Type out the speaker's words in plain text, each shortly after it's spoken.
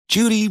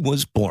Judy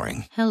was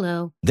boring.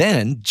 Hello.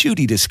 Then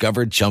Judy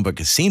discovered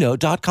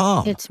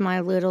ChumbaCasino.com. It's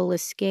my little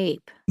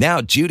escape. Now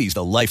Judy's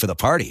the life of the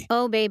party.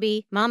 Oh,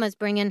 baby, mama's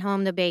bringing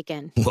home the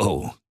bacon.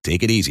 Whoa,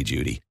 take it easy,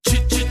 Judy.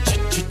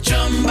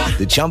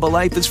 The Chumba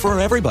life is for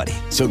everybody.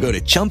 So go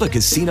to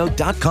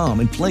ChumbaCasino.com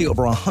and play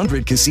over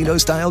 100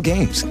 casino-style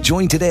games.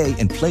 Join today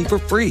and play for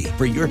free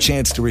for your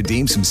chance to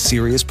redeem some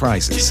serious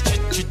prizes.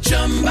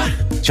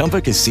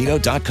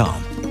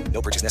 ChumbaCasino.com.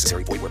 No purchase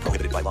necessary. Void where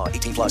prohibited by law.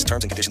 18 plus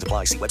terms and conditions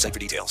apply. See website for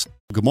details.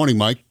 Good morning,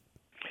 Mike.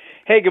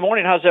 Hey, good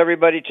morning. How's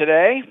everybody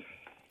today?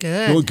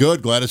 Good. Doing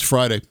good. Glad it's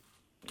Friday.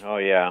 Oh,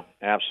 yeah,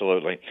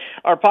 absolutely.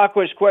 Our pop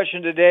quiz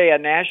question today, a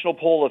national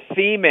poll of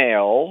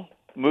female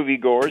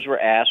moviegoers were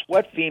asked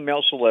what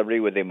female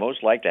celebrity would they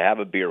most like to have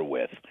a beer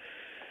with.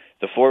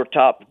 The four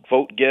top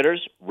vote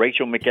getters,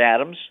 Rachel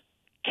McAdams,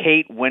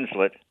 Kate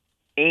Winslet,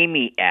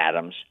 Amy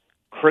Adams,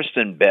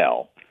 Kristen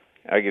Bell.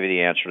 I'll give you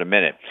the answer in a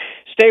minute.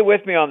 Stay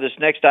with me on this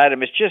next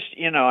item. It's just,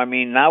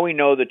 now we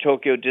know that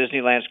Tokyo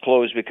Disneyland's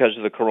closed because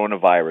of the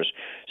coronavirus.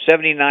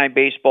 79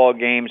 baseball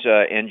games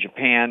in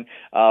Japan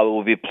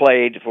will be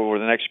played for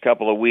the next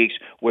couple of weeks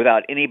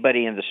without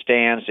anybody in the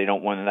stands. They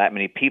don't want that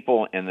many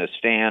people in the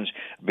stands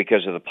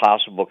because of the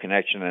possible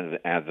connection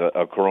of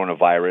the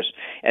coronavirus.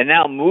 And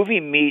now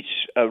movie meets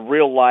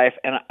real life.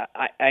 And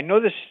I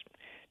know this,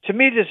 to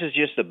me, this is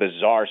just a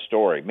bizarre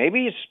story.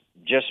 Maybe it's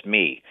just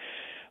me.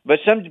 But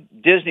some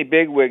Disney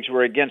bigwigs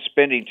were against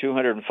spending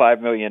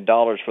 $205 million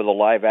for the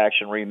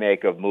live-action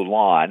remake of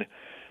Mulan.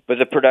 But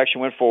the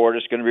production went forward.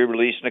 It's going to be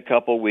released in a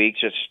couple of weeks.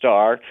 Its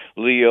star,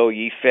 Liu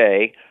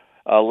Yifei,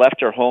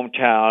 left her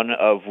hometown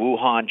of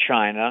Wuhan,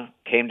 China,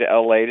 came to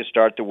L.A. to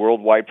start the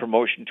worldwide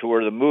promotion tour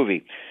of the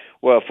movie.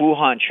 Well, if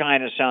Wuhan,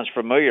 China sounds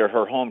familiar,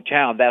 her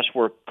hometown, that's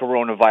where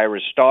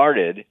coronavirus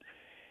started.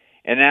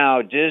 And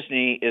now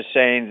Disney is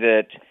saying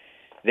that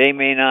they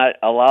may not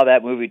allow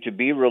that movie to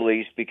be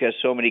released because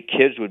so many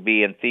kids would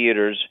be in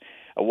theaters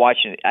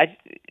watching it.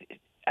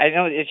 I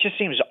know it just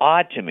seems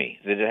odd to me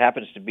that it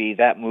happens to be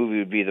that movie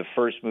would be the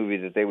first movie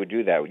that they would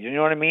do that. You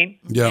know what I mean?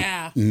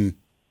 Yeah. Mm-hmm. It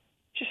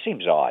just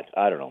seems odd.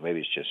 I don't know. Maybe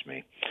it's just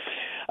me.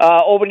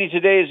 Opening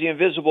today is The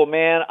Invisible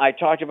Man. I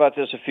talked about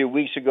this a few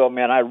weeks ago.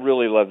 Man, I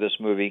really love this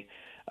movie.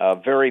 A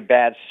very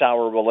bad,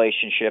 sour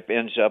relationship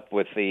ends up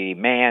with the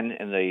man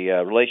and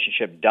the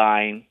relationship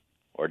dying,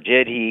 or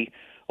did he?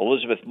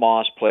 Elizabeth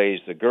Moss plays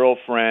the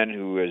girlfriend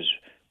who is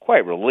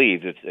quite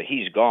relieved that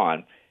he's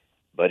gone,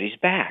 but he's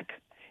back,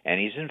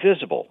 and he's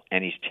invisible,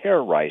 and he's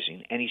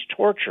terrorizing, and he's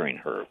torturing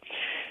her.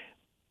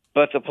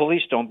 But the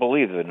police don't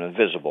believe an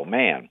invisible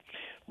man.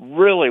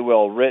 Really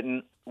well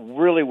written,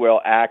 really well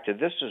acted.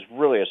 This is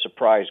really a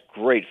surprise,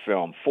 great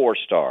film, 4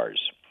 stars.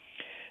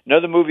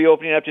 Another movie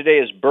opening up today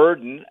is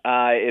Burden.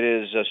 It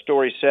is a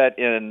story set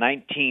in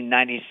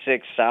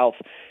 1996 South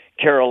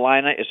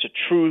Carolina. It's a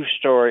true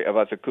story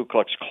about the Ku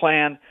Klux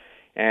Klan,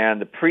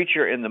 and the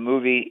preacher in the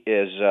movie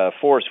is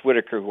Forrest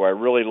Whitaker, who I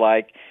really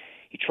like.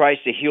 He tries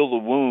to heal the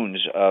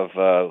wounds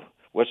of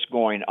what's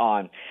going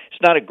on.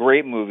 It's not a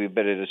great movie,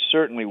 but it is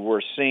certainly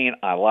worth seeing.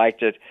 I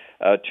liked it.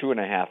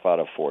 2.5 out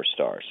of 4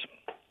 stars.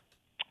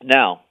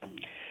 Now,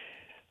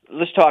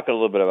 let's talk a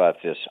little bit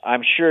about this.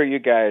 I'm sure you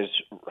guys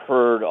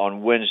heard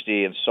on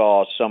Wednesday and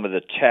saw some of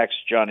the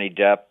texts Johnny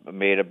Depp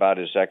made about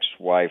his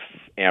ex-wife,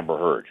 Amber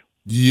Heard.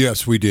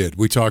 Yes, we did.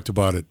 We talked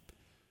about it.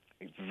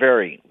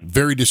 Very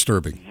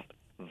disturbing.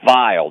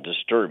 Vile,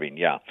 disturbing,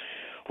 yeah.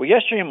 Well,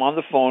 yesterday I'm on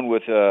the phone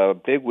with a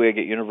bigwig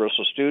at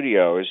Universal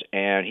Studios,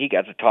 and he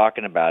got to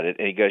talking about it,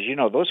 and he goes,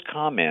 those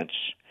comments,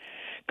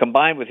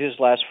 combined with his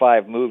last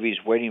 5 movies,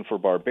 Waiting for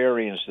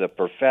Barbarians, The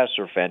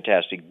Professor,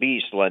 Fantastic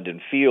Beasts,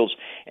 London Fields,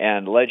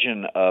 and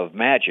Legend of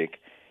Magic,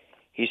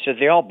 he said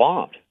they all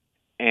bombed.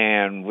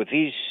 And with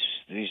these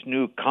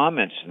new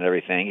comments and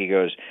everything, he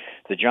goes,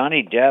 the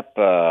Johnny Depp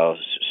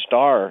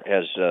star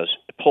has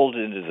pulled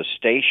into the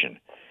station.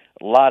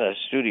 A lot of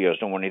studios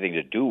don't want anything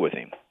to do with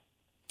him.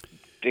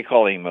 He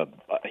called him a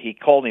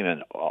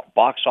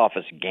box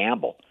office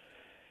gamble.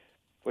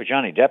 Well,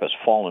 Johnny Depp has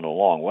fallen a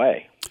long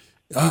way.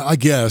 I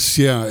guess,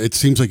 yeah. It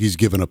seems like he's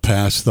given a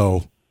pass,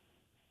 though.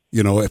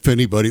 If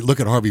anybody, look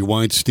at Harvey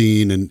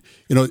Weinstein, and,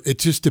 it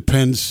just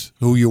depends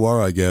who you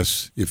are, I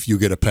guess, if you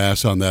get a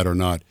pass on that or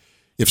not.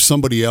 If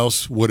somebody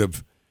else would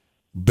have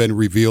been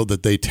revealed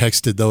that they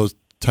texted those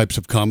types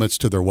of comments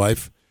to their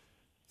wife,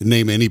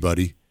 name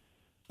anybody,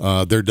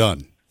 they're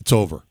done. It's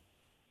over.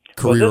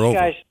 Career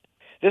over.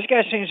 This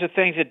guy seems to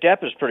think that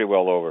Depp is pretty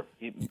well over.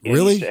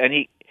 Really? And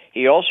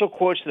he also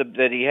quotes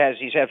that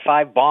he's had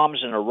 5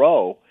 bombs in a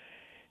row.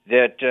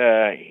 That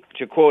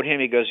to quote him,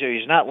 he goes,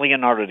 he's not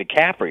Leonardo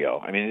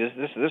DiCaprio. I mean,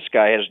 this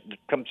guy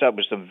comes up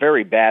with some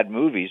very bad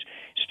movies.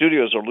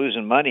 Studios are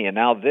losing money, and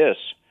now this.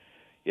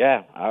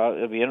 Yeah,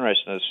 it'll be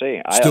interesting to see.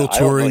 Still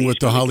touring with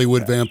the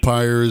Hollywood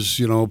vampires.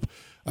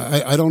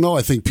 I don't know.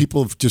 I think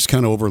people have just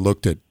kind of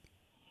overlooked it.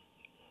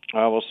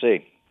 We'll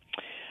see.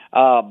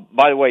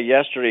 By the way,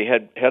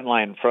 yesterday,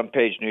 headline front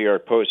page New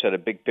York Post had a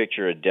big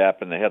picture of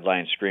Depp, and the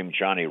headline screamed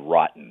Johnny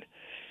Rotten.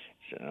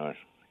 So,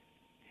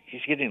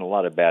 he's getting a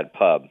lot of bad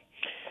pub.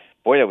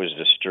 Boy, that was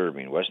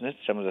disturbing, wasn't it?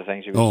 Some of the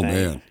things he was saying.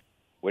 Oh, man.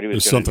 What he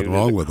was There's gonna something do to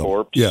wrong the with him.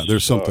 corpse. Yeah,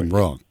 there's something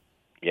wrong.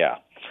 Yeah.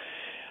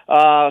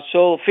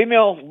 So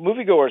female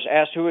moviegoers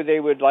asked who they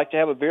would like to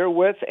have a beer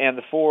with, and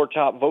the 4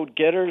 top vote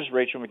getters: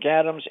 Rachel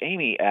McAdams,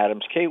 Amy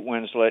Adams, Kate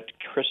Winslet,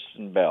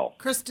 Kristen Bell.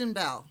 Kristen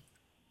Bell.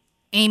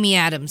 Amy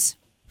Adams.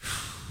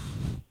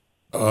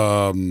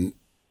 Who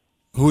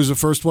was the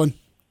first one?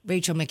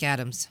 Rachel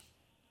McAdams.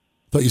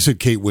 Thought you said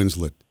Kate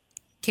Winslet.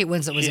 Kate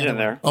Winslet was She's in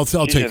there. I'll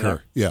She's take in her.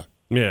 there. Yeah.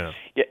 Yeah,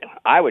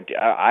 I would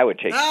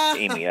take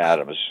Amy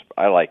Adams.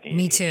 I like Amy.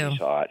 Me too. She's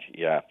hot.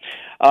 Yeah.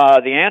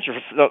 The answer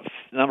for the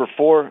number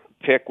 4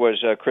 pick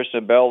was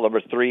Kristen Bell.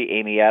 Number 3,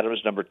 Amy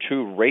Adams. Number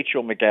 2,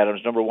 Rachel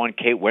McAdams. Number 1,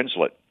 Kate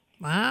Winslet.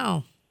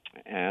 Wow.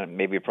 And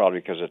maybe probably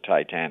because of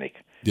Titanic.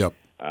 Yep.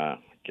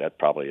 That's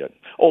probably it.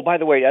 Oh, by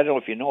the way, I don't know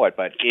if you know it,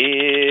 but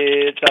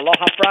it's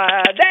Aloha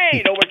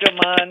Friday. Over to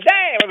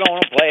Monday. We're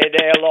going to play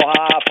day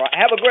Aloha Friday.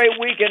 Have a great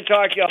weekend.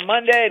 Talk to you on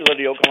Monday.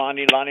 Lili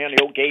Okalani, Lani, on the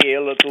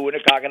OKL, the Ku, and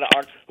the Cock, and the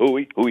Ark.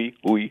 Hooey, hooey,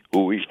 hooey,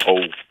 hooey,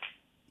 ho.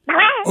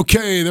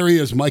 Okay, there he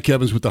is, Mike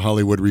Evans with the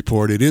Hollywood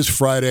Report. It is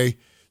Friday.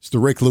 It's the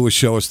Rick Lewis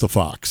Show. It's the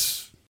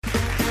Fox.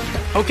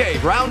 Okay,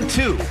 round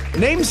 2.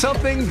 Name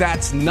something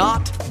that's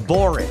not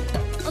boring.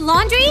 A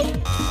laundry?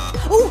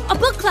 Ooh, a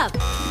book club.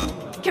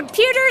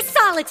 Computer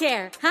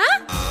solitaire,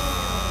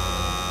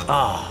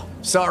 huh?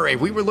 Sorry,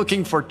 we were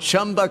looking for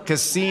Chumba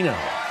Casino.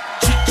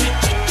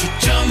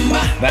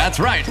 That's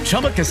right.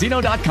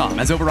 ChumbaCasino.com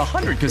has over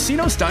 100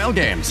 casino-style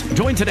games.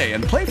 Join today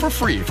and play for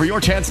free for your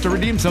chance to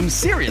redeem some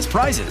serious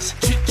prizes.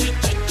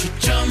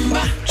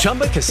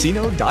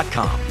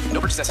 ChumbaCasino.com. No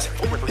purchase necessary.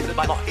 Void where prohibited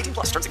by law. 18+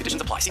 terms and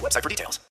conditions apply. See website for details.